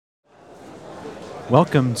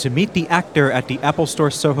Welcome to Meet the Actor at the Apple Store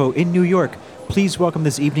Soho in New York. Please welcome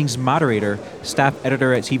this evening's moderator, staff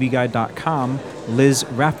editor at tvguide.com, Liz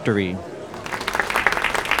Raftery.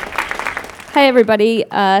 Hi, everybody.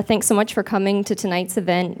 Thanks so much for coming to tonight's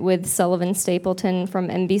event with Sullivan Stapleton from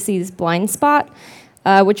NBC's Blind Spot,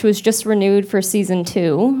 which was just renewed for season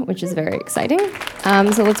 2, which is very exciting.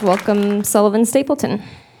 So let's welcome Sullivan Stapleton.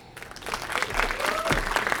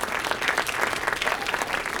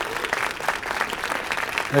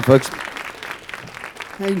 Hey, folks.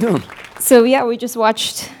 How you doing? So yeah, we just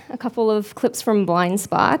watched a couple of clips from Blind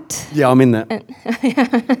Spot. Yeah, I'm in that.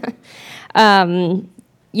 I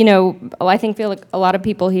feel like a lot of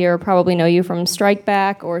people here probably know you from Strike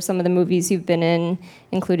Back or some of the movies you've been in,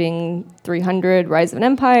 including 300, Rise of an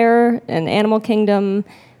Empire, and Animal Kingdom.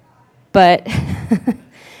 But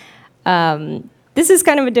this is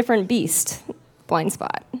kind of a different beast, Blind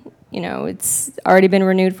Spot. You know, it's already been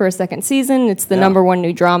renewed for a second season. It's the number one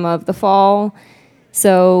new drama of the fall.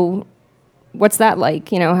 So what's that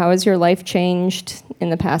like? You know, how has your life changed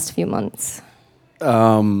in the past few months?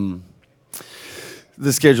 The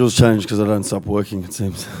schedule's changed because I don't stop working, it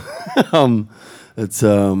seems. It's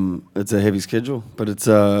a heavy schedule, but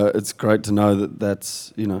it's great to know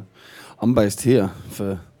that's, you know, I'm based here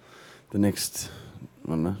for the next,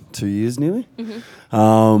 I don't know, 2 years nearly. Mm-hmm.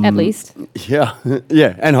 At least. Yeah,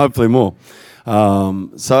 yeah, and hopefully more.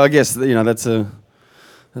 So I guess, you know, that's a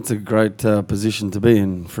great position to be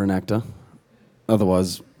in for an actor.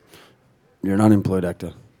 Otherwise, you're an unemployed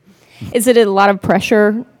actor. Is it a lot of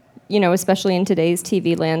pressure, you know, especially in today's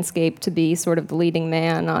TV landscape, to be sort of the leading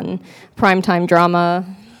man on primetime drama?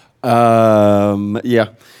 Yeah,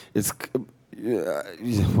 it's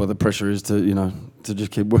well, the pressure is to, you know, to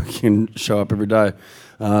just keep working and show up every day,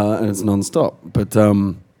 and it's non-stop. But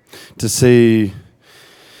to see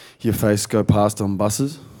your face go past on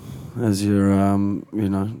buses as you're, you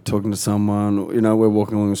know, talking to someone, you know, we're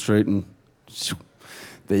walking along the street and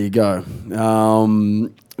there you go.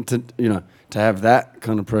 To have that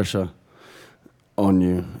kind of pressure on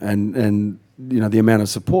you, and you know, the amount of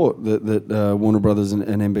support that Warner Brothers and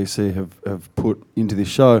NBC have put into this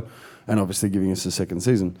show, and obviously giving us a second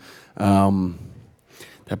season,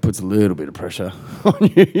 that puts a little bit of pressure on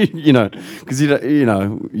you, you know, because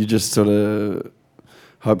you just sort of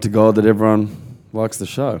hope to God that everyone likes the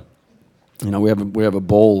show. You know, we have a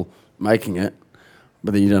ball making it,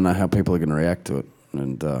 but then you don't know how people are going to react to it,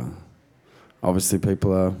 and obviously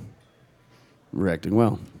people are reacting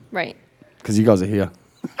well. Right. Because you guys are here.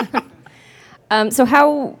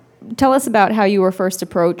 Tell us about how you were first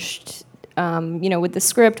approached, with the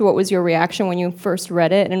script. What was your reaction when you first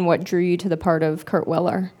read it, and what drew you to the part of Kurt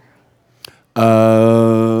Weller?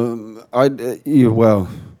 The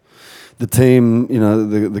team, you know,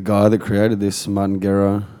 the guy that created this, Martin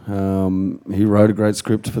Guerra, he wrote a great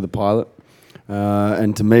script for the pilot,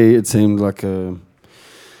 and to me it seemed like a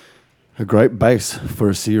great base for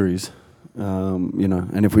a series. You know,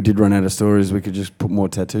 and if we did run out of stories, we could just put more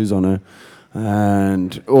tattoos on her,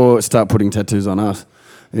 or start putting tattoos on us,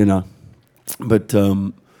 you know. But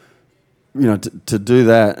you know, to do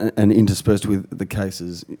that and interspersed with the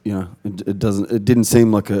cases, you know, it didn't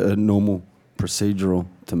seem like a normal procedural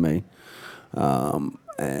to me,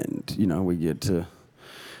 and you know, we get to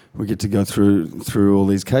go through all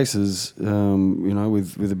these cases, you know,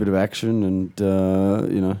 with a bit of action and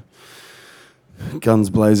you know, guns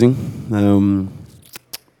blazing,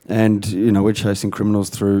 and you know, we're chasing criminals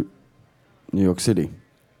through New York City,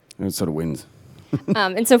 and it sort of wins.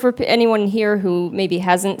 And so for anyone here who maybe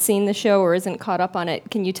hasn't seen the show or isn't caught up on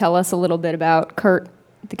it, can you tell us a little bit about Kurt,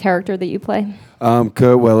 the character that you play?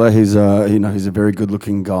 Kurt Weller, he's a very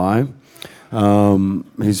good-looking guy.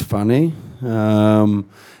 He's funny. He's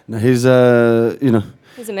He's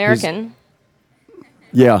American.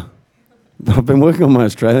 Yeah. I've been working on my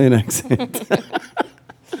Australian accent.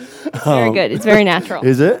 It's very good. It's very natural.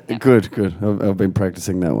 Is it? Yeah. Good. I've been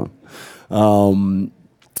practicing that one.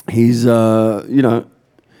 He's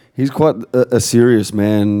he's quite a serious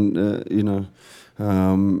man. Being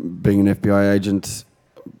an FBI agent,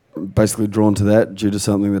 basically drawn to that due to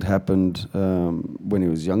something that happened when he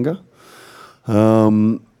was younger.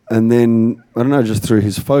 And then I don't know, just through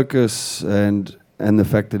his focus and the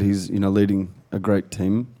fact that he's, you know, leading a great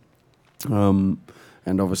team. And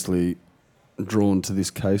obviously drawn to this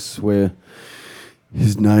case where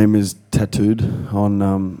his name is tattooed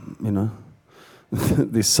on, you know,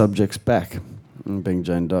 this subject's back, being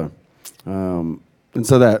Jane Doe. And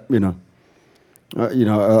so that, you know,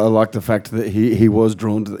 I like the fact that he was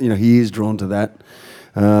drawn to, you know, he is drawn to that,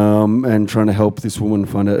 and trying to help this woman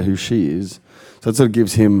find out who she is. So it sort of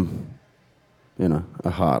gives him, you know, a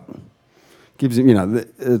heart. gives him,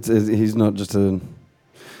 he's not just a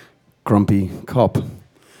grumpy cop,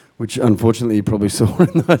 which unfortunately you probably saw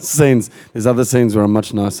in those scenes. There's other scenes where I'm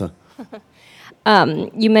much nicer.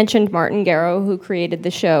 You mentioned Martin Garrow, who created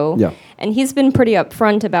the show. Yeah. And he's been pretty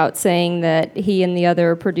upfront about saying that he and the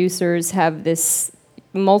other producers have this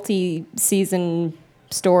multi-season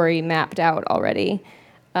story mapped out already.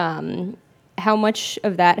 How much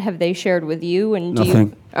of that have they shared with you? And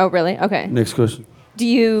Nothing. Oh, really? Okay. Next question. Do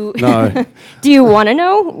you? No. Do you want to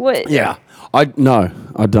know what? Yeah. I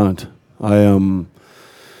don't.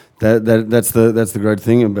 That's the great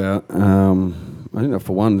thing about I think that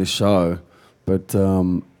for one this show, but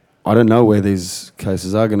I don't know where these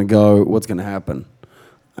cases are going to go, what's going to happen,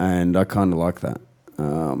 and I kind of like that.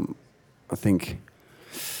 I think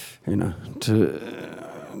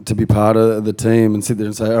to be part of the team and sit there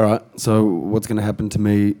and say, all right, so what's going to happen to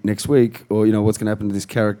me next week, or what's going to happen to this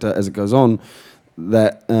character as it goes on,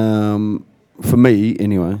 that for me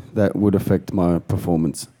anyway, that would affect my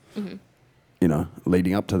performance. Mm-hmm.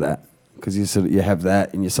 Leading up to that, because you have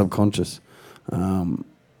that in your subconscious, and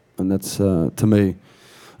that's to me,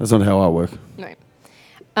 that's not how I work. Right.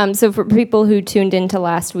 So for people who tuned into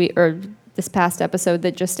last week or this past episode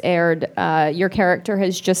that just aired, your character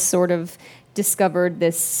has just sort of discovered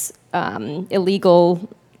this illegal,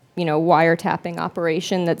 wiretapping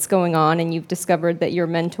operation that's going on, and you've discovered that your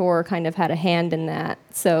mentor kind of had a hand in that.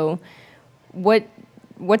 So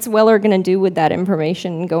what's Weller going to do with that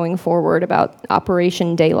information going forward about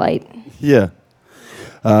Operation Daylight? Yeah.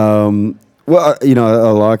 Well,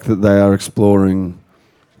 I like that they are exploring,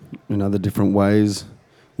 the different ways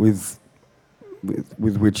with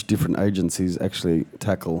which different agencies actually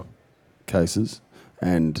tackle cases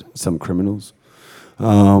and some criminals.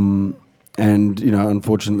 And,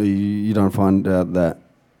 unfortunately, you don't find out that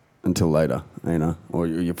until later, or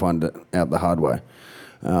you find it out the hard way.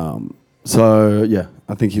 So, yeah,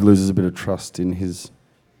 I think he loses a bit of trust in his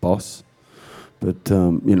boss. But,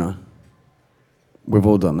 we've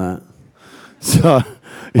all done that. So,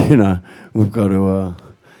 we've got to,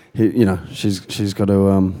 she's got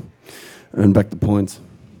to earn back the points.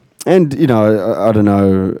 And, I don't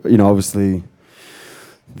know, obviously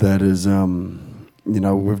that is,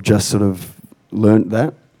 we've just sort of learnt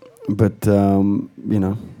that. But,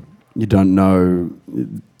 you don't know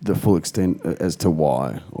the full extent as to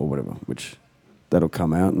why or whatever, which that'll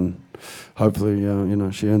come out, and hopefully,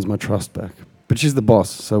 she earns my trust back. But she's the boss,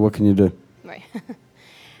 so what can you do? Right.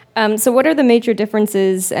 So what are the major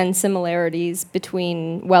differences and similarities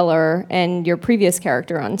between Weller and your previous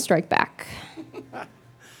character on Strike Back?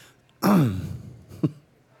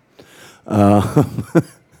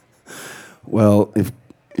 Well, if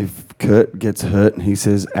Kurt gets hurt and he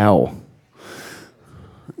says, ow.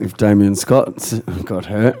 If Damien Scott got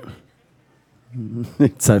hurt,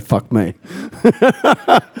 he'd say, fuck me.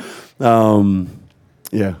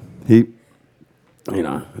 Yeah, he...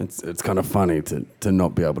 it's kind of funny to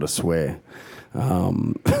not be able to swear,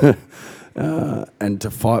 and to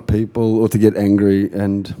fight people or to get angry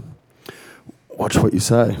and watch what you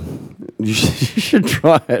say. You should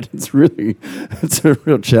try it. It's a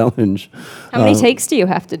real challenge. How many takes do you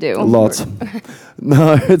have to do? Lots.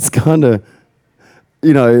 No, it's kind of,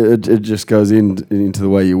 it just goes into the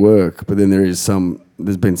way you work. But then there's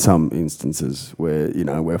been some instances where,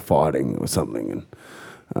 we're fighting or something and,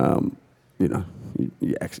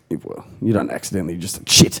 you don't accidentally just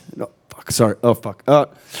shit. Oh, fuck, sorry. Oh, fuck.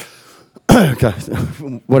 Okay,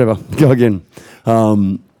 whatever. Go again.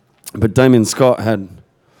 But Damien Scott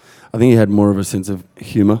I think he had more of a sense of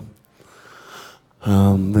humour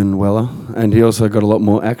than Weller, and he also got a lot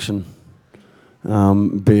more action,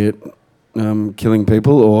 be it killing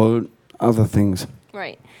people or other things.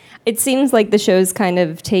 Right. It seems like the show's kind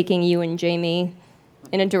of taking you and Jamie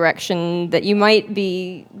in a direction that you might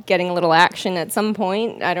be getting a little action at some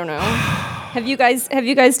point. I don't know. Have you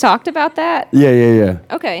guys talked about that? Yeah.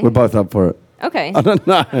 Okay. We're both up for it. Okay. I don't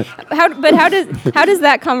know. How does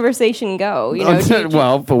that conversation go?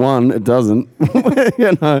 Well, for one, it doesn't.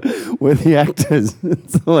 We're the actors.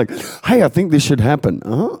 It's like, hey, I think this should happen.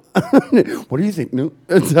 Huh? What do you think? No,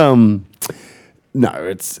 it's no,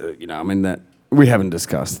 it's that we haven't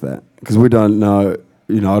discussed that because we don't know.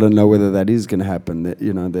 I don't know whether that is going to happen. That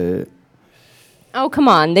they're. Oh, come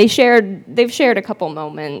on! They've shared a couple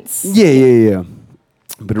moments. Yeah.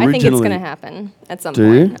 But I think it's going to happen at some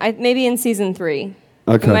point. Maybe in season 3.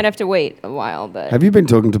 Okay. We might have to wait a while, but. Have you been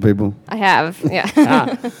talking to people? I have.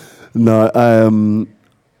 Yeah. No,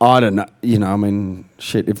 I don't know.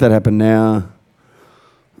 Shit. If that happened now,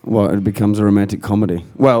 well, it becomes a romantic comedy.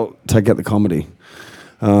 Well, take out the comedy,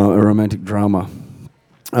 a romantic drama.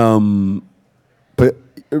 But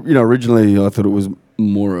originally I thought it was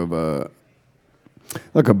more of a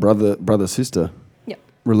brother sister Yep.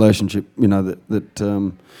 relationship.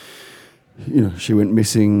 That she went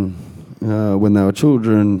missing when they were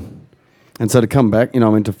children, and so to come back,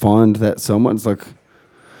 to find that someone, it's like,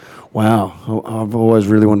 wow, I've always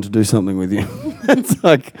really wanted to do something with you. It's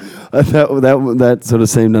like that sort of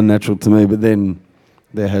seemed unnatural to me, but then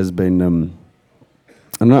there has been, I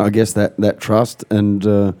don't know, I guess that trust and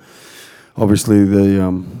obviously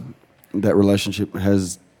that relationship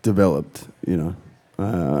has developed,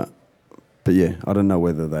 but yeah, I don't know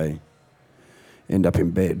whether they end up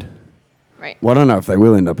in bed. Right. Well, I don't know if they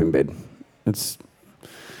will end up in bed. It's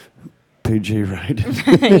PG rated.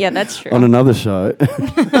 Yeah, that's true. On another show.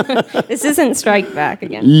 This isn't Strike Back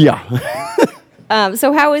again. Yeah.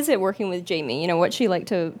 So how is it working with Jamie? What's she like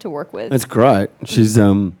to work with? It's great. She's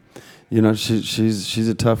she's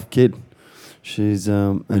a tough kid. She's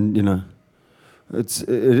and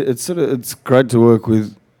it's great to work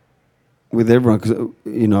with everyone, because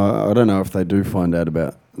I don't know if they do find out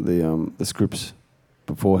about the scripts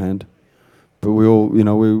beforehand, but we all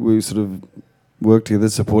we sort of work together,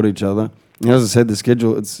 support each other. And as I said, the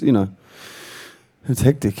schedule, it's it's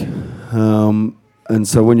hectic, and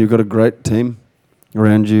so when you've got a great team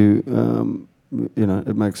around you,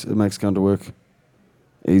 it makes going to work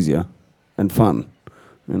easier and fun.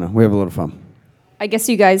 We have a lot of fun. I guess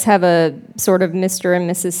you guys have a sort of Mr. and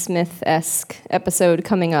Mrs. Smith-esque episode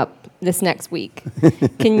coming up this next week.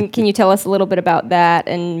 Can you tell us a little bit about that,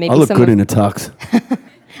 and maybe I look good in a tux.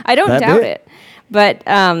 I don't That doubt bit? it. But,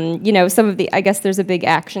 some of the, I guess there's a big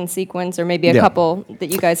action sequence, or maybe a couple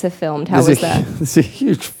that you guys have filmed. How was that? There's a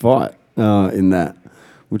huge fight in that,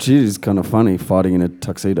 which is kind of funny, fighting in a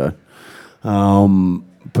tuxedo.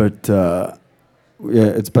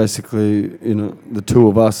 It's basically, the two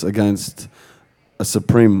of us against a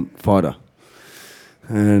supreme fighter.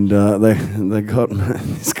 And they got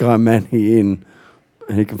this guy Manny in,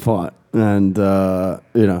 and he can fight. And,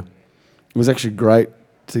 it was actually great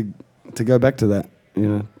to go back to that.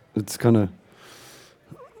 It's kind of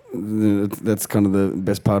that's kind of the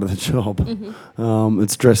best part of the job. Mm-hmm.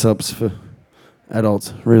 It's dress ups for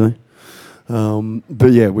adults, really.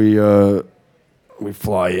 But yeah, we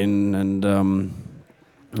fly in, and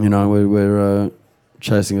we're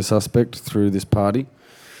chasing a suspect through this party,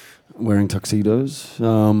 wearing tuxedos,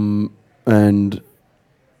 and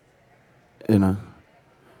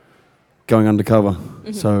going undercover.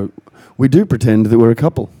 Mm-hmm. So we do pretend that we're a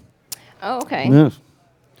couple. Oh, okay. Yes.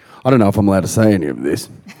 I don't know if I'm allowed to say any of this.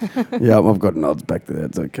 Yeah, I've got nods back there.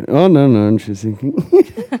 That's okay. Oh, no, and she's thinking.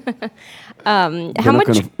 How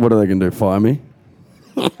much? What are they going to do? Fire me?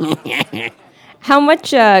 How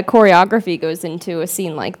much choreography goes into a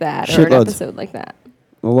scene like that, or an episode like that?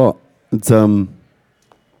 A lot. It's a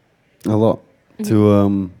lot.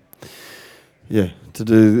 Mm-hmm. To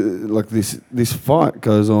do like this. This fight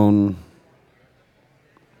goes on.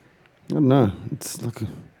 I don't know. It's like a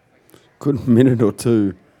good minute or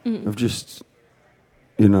two of just,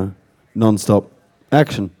 non-stop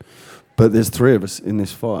action. But there's three of us in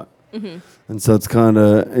this fight. Mm-hmm. And so it's kind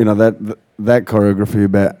of, that choreography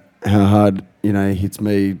about how hard, he hits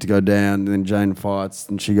me to go down, and then Jane fights,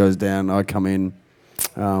 and she goes down, I come in.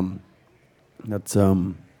 That's,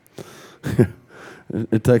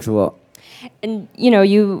 it takes a lot. And,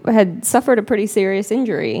 you had suffered a pretty serious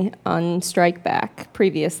injury on Strike Back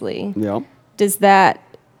previously. Yeah. Does that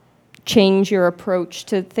change your approach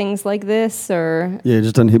to things like this, or? Yeah,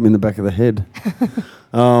 just don't hit me in the back of the head.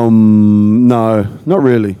 No, not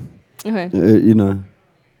really. Okay.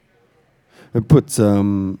 It puts,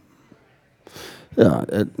 at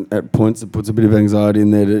points it puts a bit of anxiety in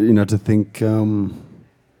there to, to think,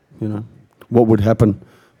 what would happen,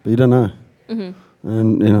 but you don't know. Mm-hmm.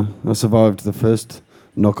 And, I survived the first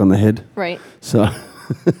knock on the head. Right. So...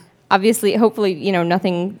 Obviously, hopefully,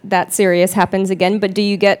 nothing that serious happens again, but do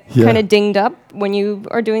you get kind of dinged up when you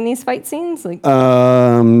are doing these fight scenes?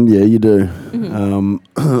 Yeah, you do. Mm-hmm.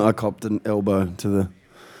 I copped an elbow to the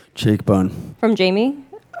cheekbone. From Jamie?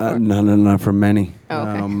 No, from Manny. Oh,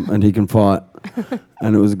 okay. And he can fight.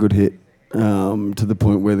 And it was a good hit, to the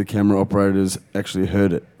point where the camera operators actually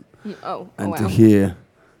heard it. Oh, and wow. to hear,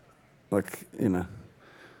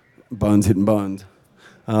 bones hitting bones,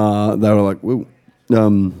 they were like, whoa.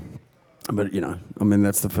 But,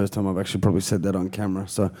 that's the first time I've actually probably said that on camera.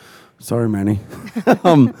 So, sorry, Manny.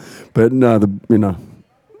 But no,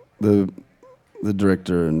 the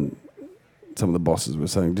director and some of the bosses were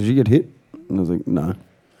saying, "Did you get hit?" And I was like, "No,"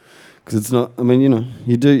 because it's not.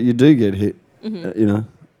 You do get hit. Mm-hmm.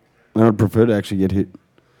 And I'd prefer to actually get hit.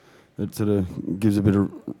 It sort of gives a bit of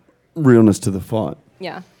realness to the fight.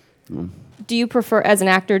 Yeah. Do you prefer, as an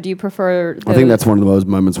actor, do you prefer I think that's one of those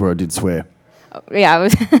moments where I did swear. Yeah,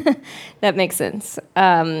 that makes sense.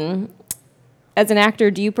 As an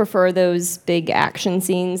actor, do you prefer those big action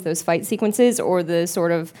scenes, those fight sequences, or the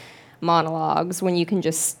sort of monologues when you can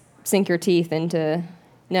just sink your teeth into...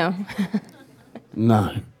 No?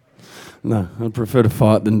 No. I prefer to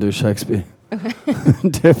fight than do Shakespeare.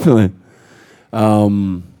 Definitely.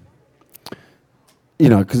 Because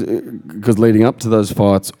leading up to those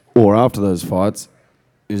fights or after those fights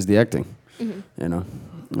is the acting.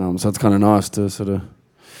 So it's kind of nice to sort of,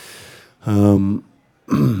 I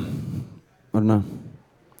don't know,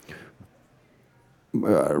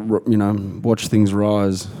 watch things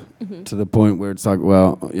rise to the point where it's like,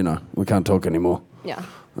 well, we can't talk anymore. Yeah.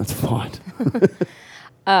 That's fine.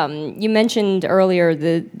 You mentioned earlier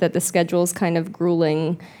that the schedule's kind of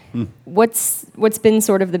grueling. What's been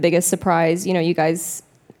sort of the biggest surprise? You guys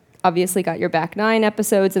obviously got your back 9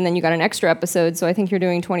 episodes, and then you got an extra episode, so I think you're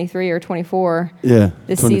doing 23 or 24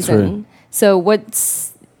 this 23. season. So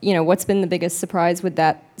what's been the biggest surprise with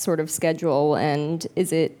that sort of schedule, and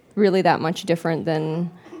is it really that much different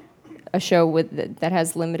than a show that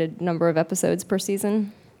has limited number of episodes per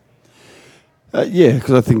season? Yeah,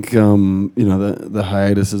 because I think the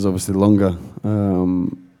hiatus is obviously longer,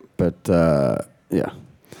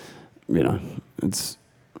 it's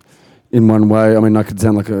in one way. I mean, I could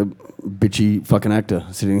sound like a bitchy fucking actor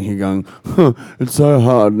sitting here going, "It's so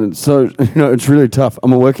hard and it's so it's really tough."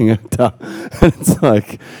 I'm a working actor, it's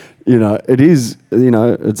like, it is,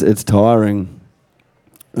 it's tiring,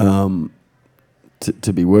 to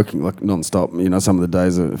be working like non-stop. Some of the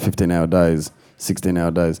days are 15-hour days,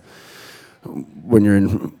 16-hour days. When you're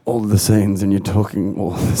in all of the scenes and you're talking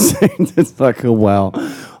all of the scenes, it's like, oh wow,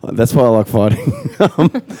 that's why I like fighting.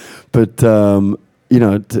 But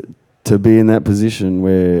to be in that position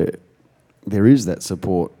where there is that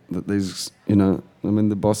support, that these,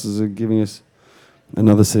 the bosses are giving us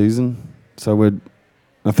another season, so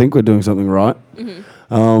I think we're doing something right.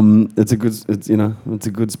 It's a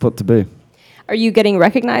good spot to be. Are you getting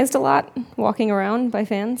recognized a lot walking around by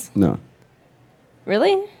fans? No.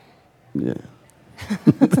 Really? Yeah.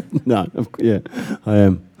 No. Yeah, I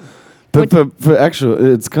am. But for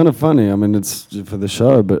actual, it's kind of funny. I mean, it's for the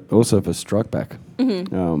show, but also for Strike Back.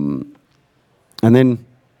 And then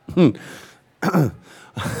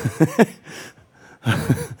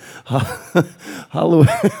Halloween.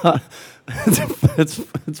 It's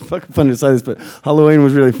fucking funny to say this, but Halloween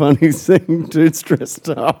was really funny seeing dudes dressed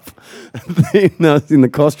up in the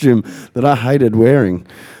costume that I hated wearing,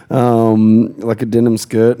 like a denim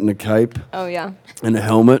skirt and a cape. Oh yeah. And a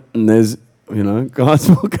helmet, and there's guys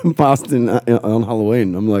walking past on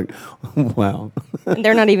Halloween. I'm like, wow. And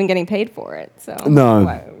they're not even getting paid for it, so no.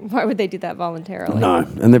 Why would they do that voluntarily? No,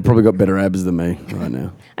 and they've probably got better abs than me right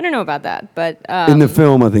now. I don't know about that, but in the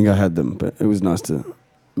film, I think I had them, but it was nice to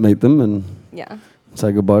meet them and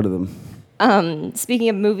say goodbye to them. Speaking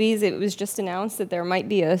of movies, it was just announced that there might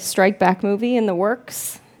be a Strike Back movie in the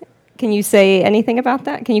works. Can you say anything about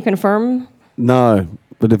that? Can you confirm? No,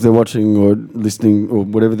 but if they're watching or listening or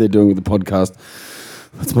whatever they're doing with the podcast,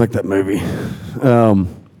 let's make that movie.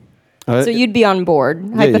 So you'd be on board,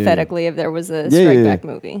 hypothetically, if there was a Strike Back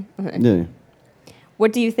movie? Okay. Yeah.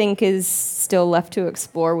 What do you think is still left to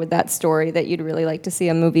explore with that story that you'd really like to see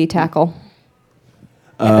a movie tackle?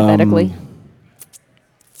 Hypothetically.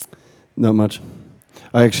 Not much.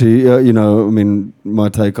 I actually, my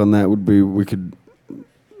take on that would be we could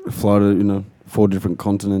fly to, 4 different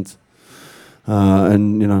continents,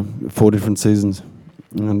 and 4 different seasons,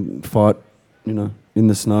 and fight, in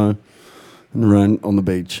the snow and around on the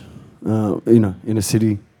beach, in a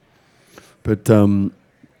city. But to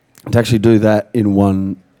actually do that in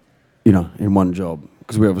one job,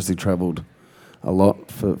 because we obviously travelled a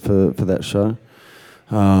lot for that show.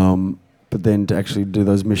 But then to actually do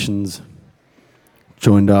those missions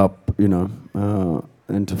joined up,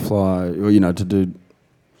 and to fly, or, to do,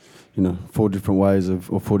 4 different ways or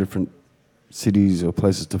 4 different cities or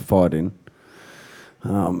places to fight in,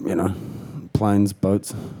 planes,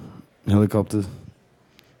 boats, helicopters,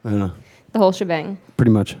 the whole shebang.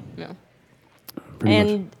 Pretty much. Yeah.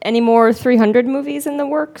 Pretty much. Any more 300 movies in the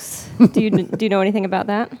works? Do you know anything about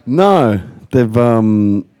that? No, there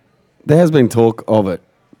has been talk of it.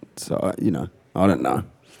 So, I don't know.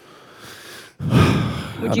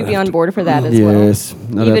 Would you be on board for that as well? Yes.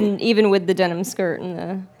 Even with the denim skirt and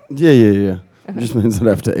the... Yeah. It just means I'd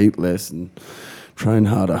have to eat less and train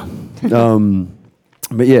harder.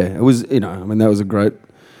 But yeah, it was, that was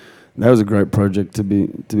a great project to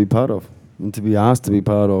be part of and to be asked to be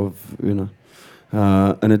part of,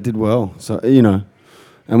 and it did well. So,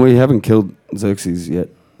 and we haven't killed Xerxes yet.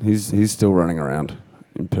 He's still running around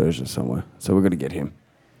in Persia somewhere. So we've got to get him.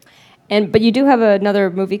 But you do have another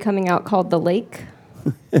movie coming out called The Lake.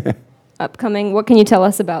 Upcoming. What can you tell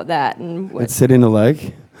us about that? And It's set in a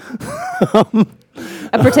lake. a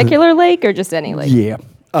particular lake or just any lake? Yeah.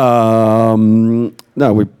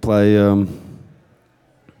 No, we play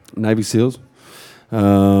Navy SEALs.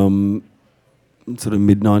 Sort of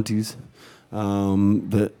mid-90s.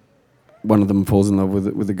 That one of them falls in love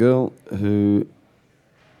with a girl who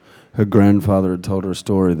her grandfather had told her a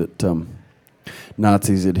story that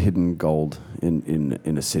Nazis had hidden gold in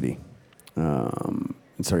a city in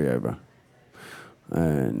Sarajevo,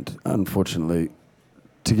 and unfortunately,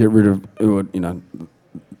 to get rid of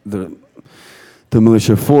the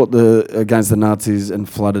militia fought against the Nazis and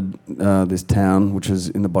flooded this town, which was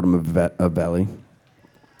in the bottom of a valley.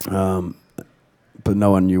 But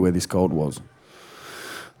no one knew where this gold was.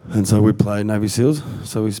 And so we played Navy SEALs,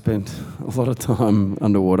 so we spent a lot of time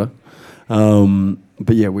underwater.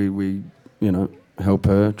 But yeah, we help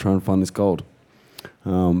her try and find this gold.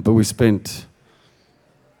 But we spent,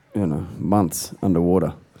 months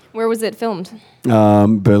underwater. Where was it filmed?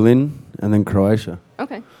 Berlin and then Croatia.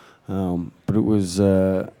 Okay. But it was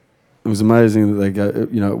amazing that they go.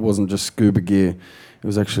 It wasn't just scuba gear; it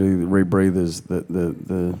was actually the rebreathers that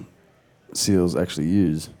the SEALs actually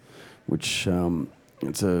use, which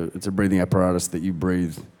it's a breathing apparatus that you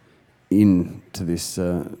breathe into this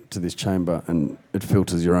chamber, and it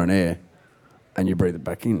filters your own air, and you breathe it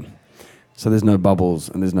back in. So there's no bubbles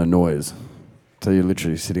and there's no noise. So you're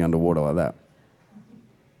literally sitting underwater like that,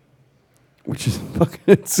 which is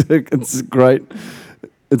it's great.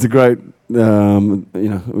 It's a great,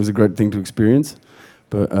 it was a great thing to experience,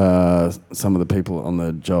 but some of the people on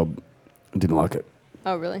the job didn't like it.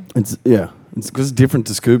 Oh, really? It's because it's different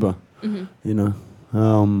to scuba, but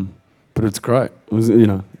it's great.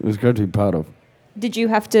 It was great to be part of. Did you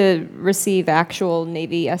have to receive actual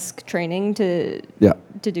Navy-esque training to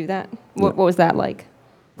do that? What was that like?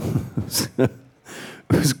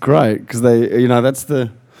 It was great because they, it's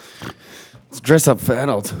dress up for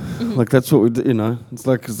adults. Mm-hmm. Like that's what we do, It's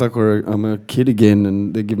like I'm a kid again,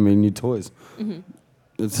 and they're giving me new toys. Mm-hmm.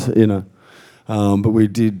 It's but we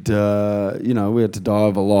did we had to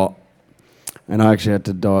dive a lot, and I actually had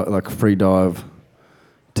to dive like free dive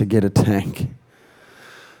to get a tank,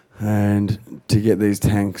 and to get these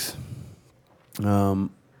tanks, I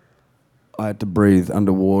had to breathe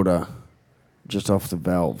underwater, just off the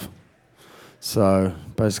valve. So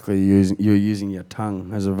basically, you're using your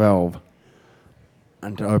tongue as a valve.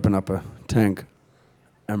 And to open up a tank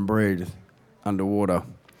and breathe underwater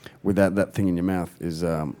without that thing in your mouth is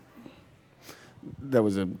that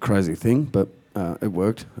was a crazy thing, but it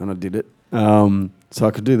worked and I did it. So I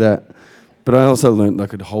could do that, but I also learned I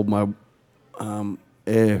could hold my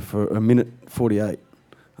air for 1:48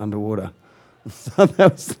 underwater. So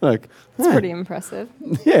that was like that's pretty impressive.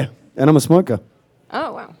 Yeah, and I'm a smoker.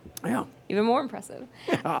 Oh wow! Yeah, even more impressive.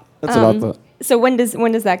 Yeah, that's what I thought. So when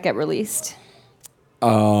does that get released?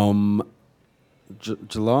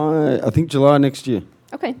 July. I think July next year.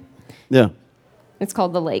 Okay. Yeah. It's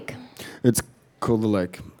called The Lake. It's called The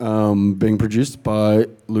Lake. Being produced by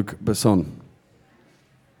Luc Besson.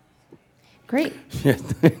 Great. Yeah.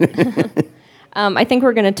 I think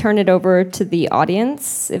we're going to turn it over to the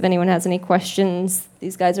audience. If anyone has any questions,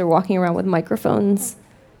 these guys are walking around with microphones.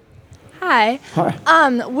 Hi. Hi.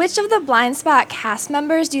 Which of the Blind Spot cast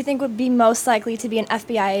members do you think would be most likely to be an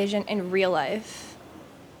FBI agent in real life?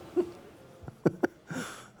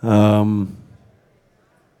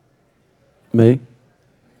 Me.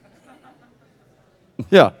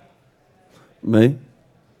 Yeah. Me.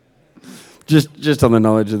 Just on the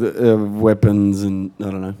knowledge of weapons and I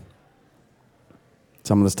don't know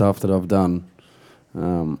some of the stuff that I've done.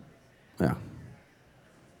 Yeah.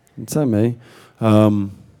 I'd say me.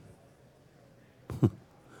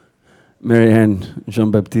 Marianne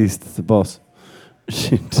Jean-Baptiste, the boss.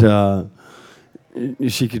 She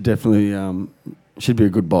could definitely. She'd be a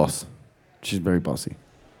good boss. She's very bossy.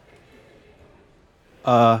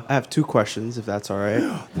 I have two questions, if that's all right.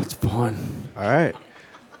 That's fine. All right.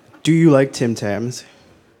 Do you like Tim Tams?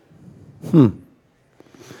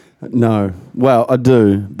 No. Well, I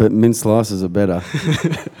do, but mint slices are better.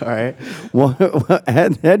 All right.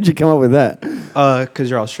 How'd you come up with that?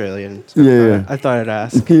 Because you're Australian. So Yeah. I thought I'd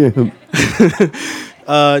ask. Yeah.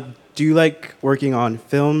 Do you like working on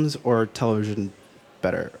films or television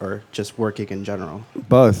better, or just working in general?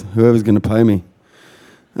 Both. Whoever's going to pay me.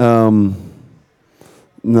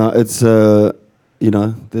 No, it's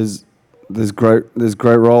there's great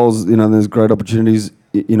roles, there's great opportunities,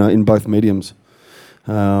 in both mediums.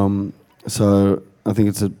 So I think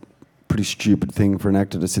it's a pretty stupid thing for an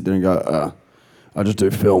actor to sit there and go, I just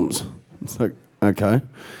do films. It's like, okay.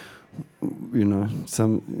 You know,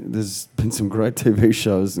 there's been some great TV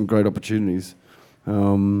shows and great opportunities.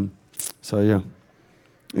 So yeah,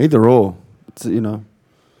 either or. It's, you know,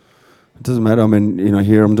 it doesn't matter. I mean, you know,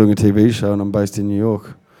 here I'm doing a TV show and I'm based in New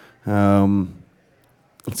York.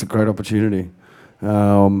 It's a great opportunity,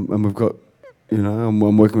 and we've got, you know,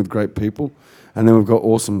 I'm working with great people, and then we've got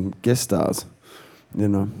awesome guest stars. You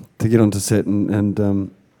know, to get onto set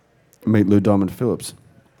and meet Lou Diamond Phillips.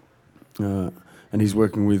 And he's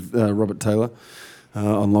working with Robert Taylor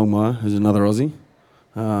on Longmire, who's another Aussie.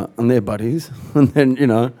 And they're buddies. And then, you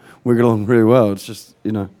know, we get along really well. It's just,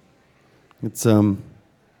 you know, it's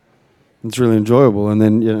really enjoyable. And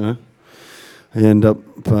then, you know, I end up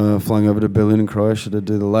flying over to Berlin in Croatia to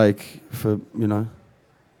do the lake for, you know,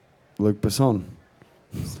 Luc Besson.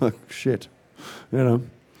 It's like, shit, you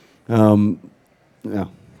know. Yeah,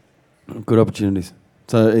 good opportunities.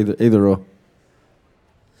 So either or.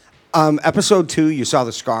 Episode 2, you saw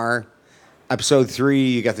the scar. Episode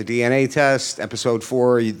 3, you got the DNA test. Episode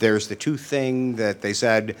 4, there's the tooth thing that they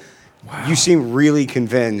said. Wow. You seem really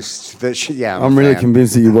convinced that she, yeah. I'm really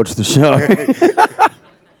convinced that you watched the show.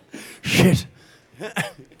 Shit.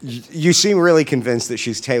 You seem really convinced that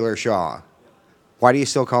she's Taylor Shaw. Why do you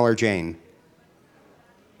still call her Jane?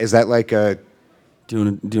 Is that like a... Do you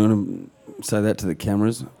want to say that to the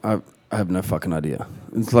cameras? I have no fucking idea.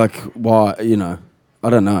 It's like, why, you know, I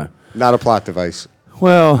don't know. Not a plot device.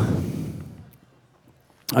 Well,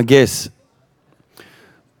 I guess,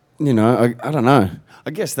 you know, I don't know. I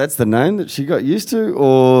guess that's the name that she got used to,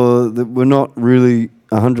 or that we're not really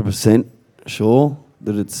 100% sure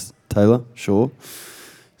that it's Taylor Shaw.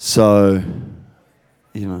 So,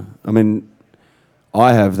 you know, I mean,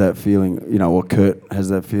 I have that feeling, you know, or Kurt has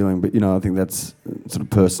that feeling, but, you know, I think that's sort of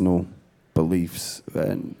personal beliefs,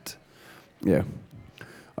 and, yeah,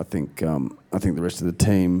 I think the rest of the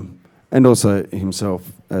team, and also himself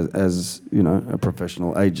as you know, a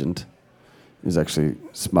professional agent, is actually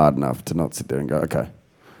smart enough to not sit there and go, okay,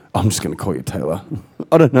 I'm just going to call you Taylor.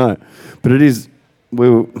 I don't know, but it is.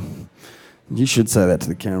 You should say that to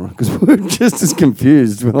the camera, because we're just as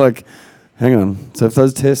confused. We're like, hang on. So if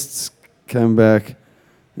those tests came back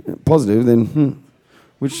positive, then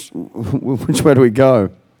which way do we go?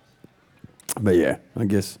 But yeah, I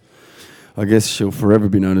guess she'll forever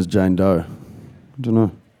be known as Jane Doe. I don't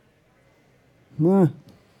know. No.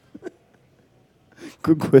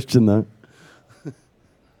 Good question, though.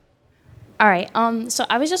 All right. So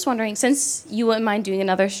I was just wondering, since you wouldn't mind doing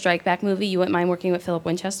another Strike Back movie, you wouldn't mind working with Philip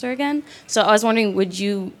Winchester again. So I was wondering, would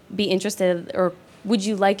you be interested, or would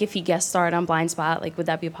you like if he guest starred on Blind Spot? Like, would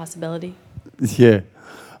that be a possibility? Yeah.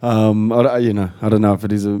 I don't know if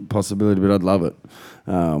it is a possibility, but I'd love it.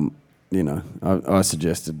 You know, I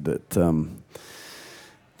suggested that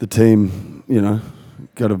the team, you know,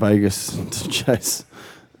 go to Vegas to chase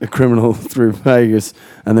a criminal through Vegas,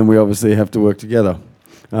 and then we obviously have to work together.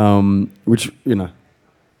 Which, you know,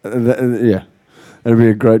 yeah, it'd be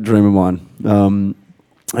a great dream of mine.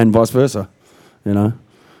 And vice versa, you know,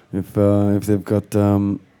 if they've got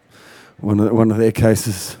one of their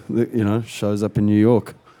cases that, you know, shows up in New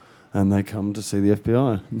York, and they come to see the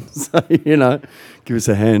FBI, so, you know, give us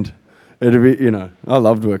a hand. It'd be, you know, I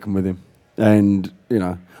loved working with him, and, you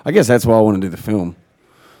know, I guess that's why I want to do the film,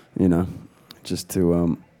 you know, just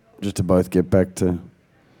to both get back to,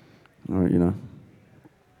 you know,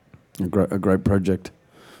 a great project.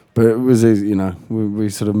 But it was easy, you know, we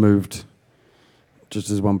sort of moved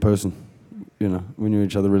just as one person, you know, we knew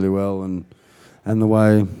each other really well, and the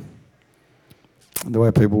way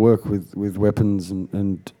people work with weapons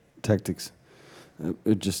and tactics,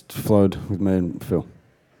 it just flowed with me and Phil.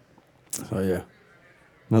 So yeah,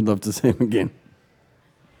 I'd love to see him again.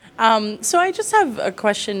 So I just have a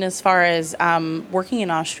question as far as working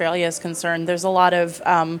in Australia is concerned. There's a lot of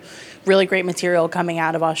really great material coming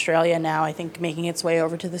out of Australia now, I think making its way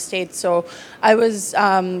over to the States. So I was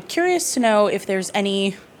curious to know if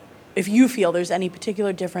you feel there's any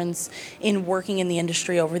particular difference in working in the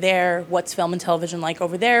industry over there. What's film and television like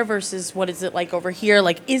over there versus what is it like over here?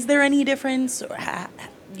 Like, is there any difference? Or,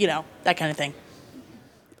 you know, that kind of thing.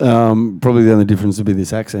 Probably the only difference would be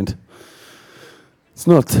this accent. It's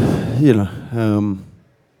not, you know,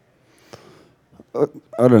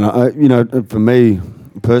 I don't know. You know, for me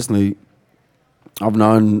personally, I've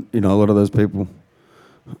known, you know, a lot of those people.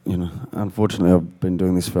 You know, unfortunately, I've been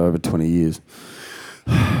doing this for over 20 years.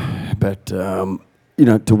 But, you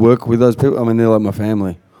know, to work with those people, I mean, they're like my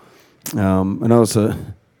family. And also,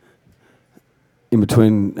 in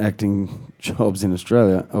between acting jobs in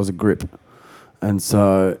Australia, I was a grip. And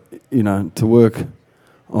so, you know, to work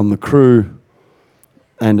on the crew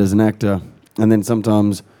and as an actor, and then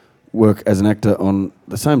sometimes work as an actor on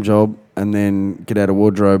the same job and then get out of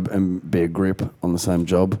wardrobe and be a grip on the same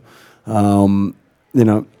job. You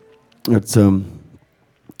know, it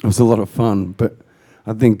was a lot of fun, but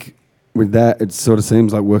I think with that, it sort of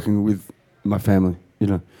seems like working with my family, you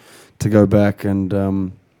know, to go back and, I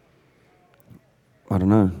don't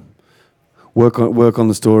know, work on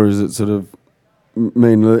the stories that sort of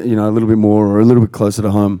mean, you know, a little bit more or a little bit closer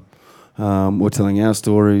to home. We're telling our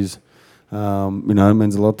stories, you know, it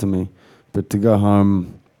means a lot to me. But to go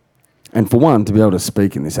home, and for one, to be able to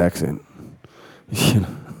speak in this accent, you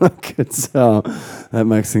know, like it's that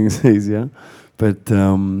makes things easier. But I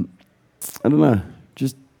don't know,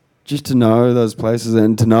 just to know those places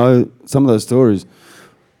and to know some of those stories.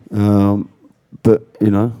 But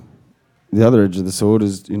you know, the other edge of the sword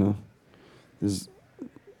is, you know, there's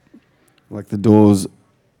like the doors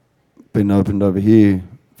been opened over here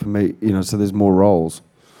for me, you know, so there's more roles.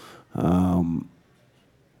 And,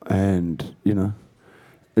 you know,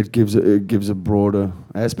 it gives a broader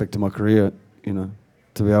aspect to my career, you know,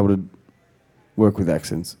 to be able to work with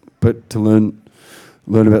accents, but to learn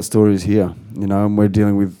about stories here, you know, and we're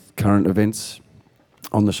dealing with current events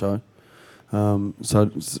on the show.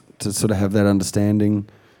 So to sort of have that understanding,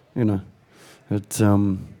 you know, I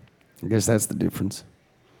guess that's the difference.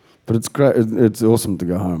 But it's great. It's awesome to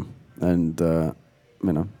go home and,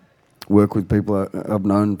 you know, work with people I've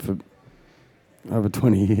known for over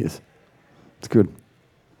 20 years. It's good.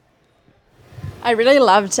 I really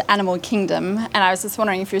loved Animal Kingdom, and I was just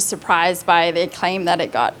wondering if you're surprised by the acclaim that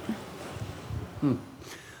it got.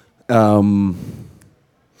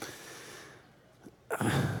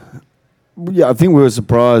 Yeah, I think we were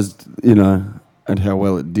surprised, you know, at how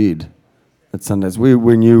well it did at Sundance.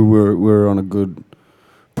 We knew we were on a good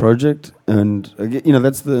project, and you know,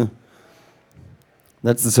 that's the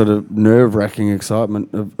sort of nerve-wracking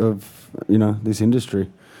excitement of you know, this industry.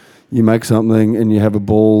 You make something and you have a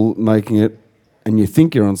ball making it, and you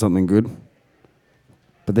think you're on something good,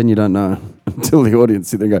 but then you don't know until the audience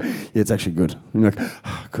sit there and go, yeah, it's actually good. And you're like,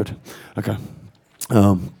 oh, good, okay.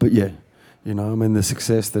 But yeah, you know, I mean, the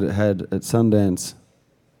success that it had at Sundance,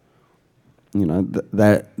 you know,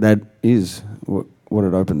 that is what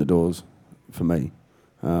it opened the doors for me.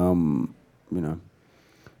 You know,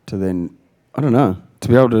 to then, I don't know, to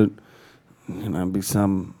be able to, you know, be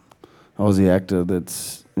some Aussie actor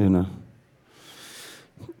that's, you know,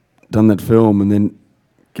 done that film and then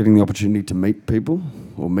getting the opportunity to meet people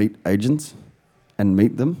or meet agents and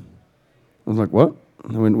meet them. I was like, what?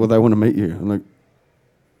 And they went, well, they want to meet you. I'm like,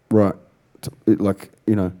 right. Like,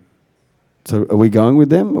 you know, so are we going with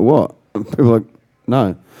them or what? And people are like,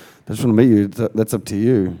 no, they just want to meet you. That's up to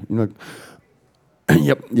you. You're like,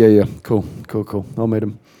 yep, yeah, cool. I'll meet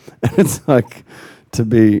them. And it's like to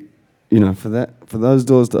be, you know, for those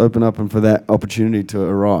doors to open up and for that opportunity to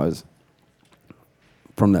arise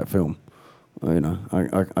from that film. You know,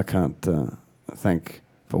 I can't thank,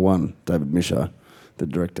 for one, David Misha, the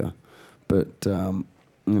director, but you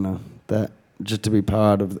know, that just to be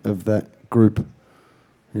part of that group,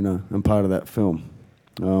 you know, and part of that film,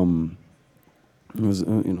 it was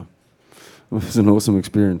you know, it was an awesome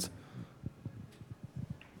experience.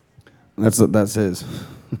 That's what that says.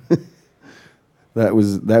 That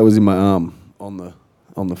was in my arm on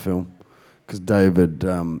the film, because David,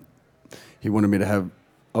 he wanted me to have.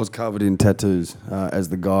 I was covered in tattoos as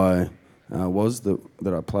the guy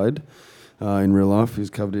that I played in real life. He was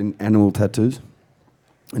covered in animal tattoos,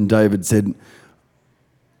 and David said,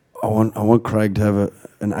 "I want Craig to have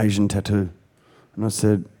an Asian tattoo," and I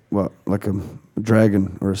said, "What, like a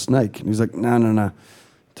dragon or a snake?" And he's like, "No,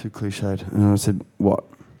 too cliched." And I said, "What?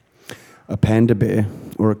 A panda bear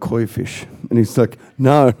or a koi fish?" And he's like,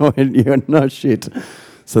 "No, no shit."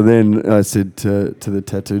 So then I said to the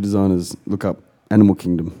tattoo designers, "Look up Animal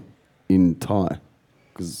Kingdom in Thai,"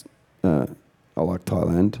 because I like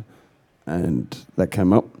Thailand, and that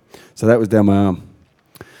came up. So that was down my arm.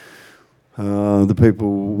 The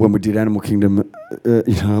people, when we did Animal Kingdom,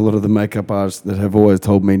 you know, a lot of the makeup artists that have always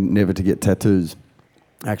told me never to get tattoos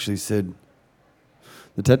actually said,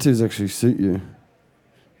 "The tattoos actually suit you.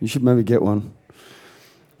 You should maybe get one."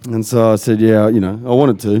 And so I said, yeah, you know, I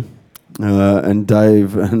wanted to. And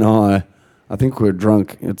Dave and I think we were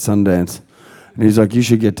drunk at Sundance. And he's like, "You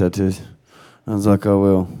should get tattoos." I was like, "Oh,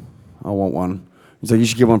 well, I want one." He's like, "You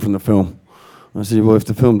should get one from the film." I said, "Well, if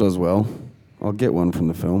the film does well, I'll get one from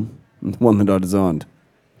the film, the one that I designed."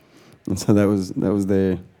 And so that was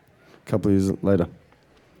there a couple of years later.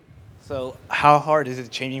 So how hard is it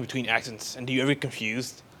changing between accents? And do you ever get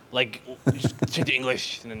confused? like just change to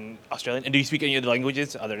English and then Australian? And do you speak any other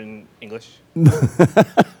languages other than English?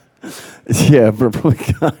 Yeah, probably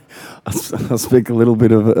can't. I'll speak a little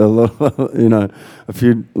bit of a lot, a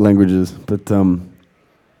few languages, but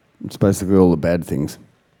it's basically all the bad things.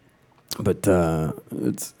 But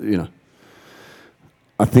it's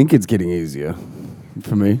I think it's getting easier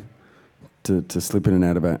for me to slip in and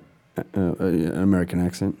out of an American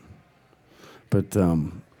accent. But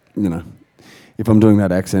if I'm doing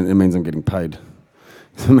that accent, it means I'm getting paid.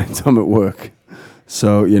 It means I'm at work.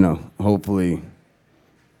 So hopefully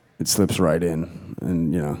it slips right in,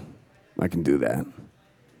 and I can do that,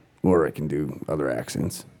 or I can do other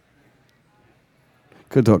accents.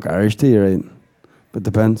 Could talk Irish to you, right? But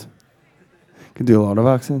depends. Could do a lot of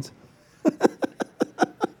accents.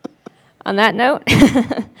 On that note,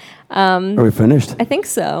 are we finished? I think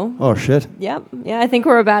so. Oh shit! Yep. Yeah, I think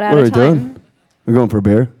we're about out What are of we time. doing? We're going for a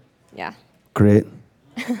beer. Yeah. Great.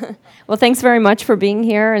 Well, thanks very much for being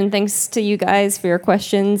here, and thanks to you guys for your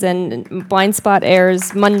questions. And Blind Spot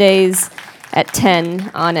airs Mondays at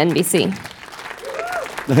 10 on NBC.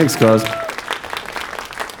 Thanks, guys.